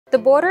The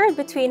border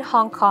between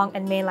Hong Kong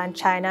and mainland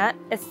China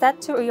is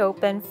set to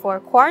reopen for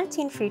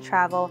quarantine-free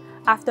travel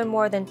after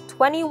more than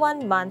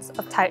 21 months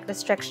of tight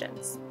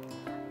restrictions.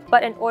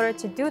 But in order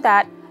to do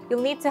that,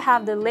 you'll need to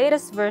have the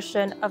latest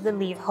version of the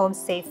Leave Home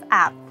Safe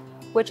app,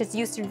 which is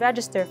used to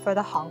register for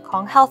the Hong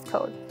Kong Health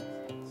Code.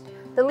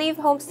 The Leave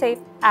Home Safe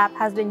app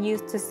has been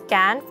used to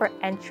scan for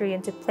entry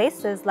into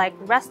places like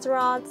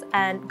restaurants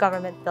and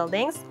government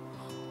buildings,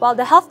 while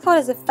the Health Code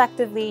is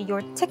effectively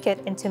your ticket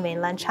into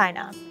mainland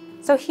China.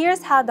 So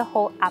here's how the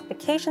whole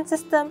application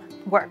system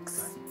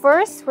works.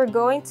 First, we're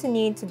going to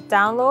need to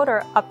download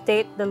or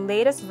update the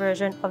latest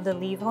version of the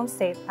Leave Home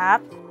Safe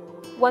app.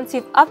 Once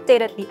you've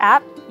updated the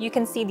app, you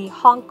can see the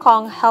Hong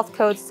Kong Health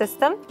Code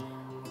system,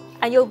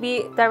 and you'll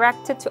be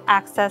directed to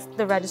access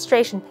the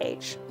registration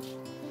page.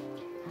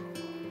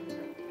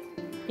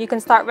 You can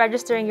start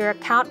registering your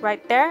account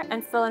right there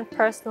and fill in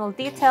personal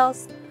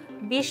details.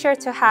 Be sure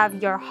to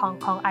have your Hong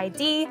Kong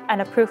ID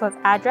and a proof of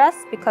address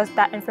because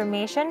that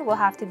information will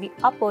have to be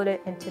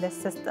uploaded into the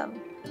system.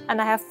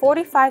 And I have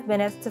 45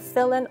 minutes to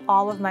fill in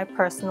all of my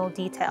personal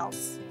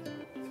details.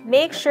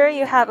 Make sure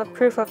you have a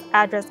proof of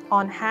address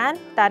on hand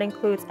that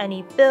includes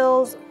any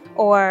bills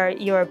or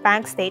your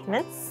bank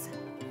statements.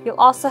 You'll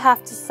also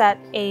have to set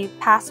a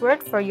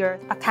password for your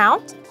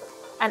account.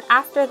 And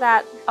after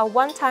that, a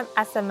one-time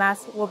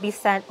SMS will be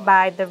sent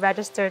by the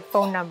registered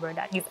phone number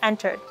that you've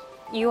entered.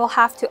 You will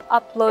have to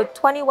upload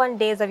 21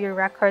 days of your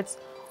records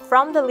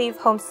from the Leave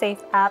Home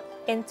Safe app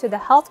into the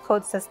Health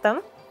Code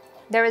system.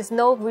 There is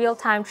no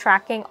real-time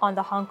tracking on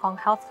the Hong Kong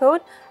Health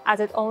Code as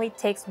it only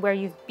takes where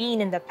you've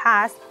been in the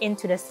past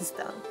into the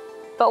system.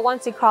 But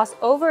once you cross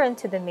over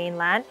into the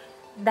mainland,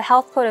 the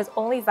Health Code is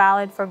only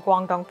valid for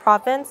Guangdong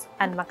province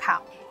and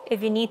Macau.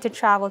 If you need to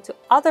travel to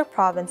other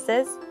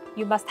provinces,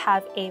 you must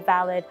have a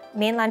valid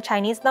mainland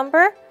Chinese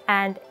number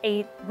and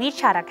a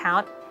WeChat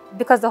account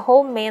because the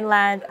whole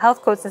mainland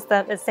health code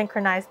system is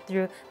synchronized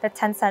through the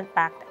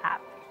Tencent-backed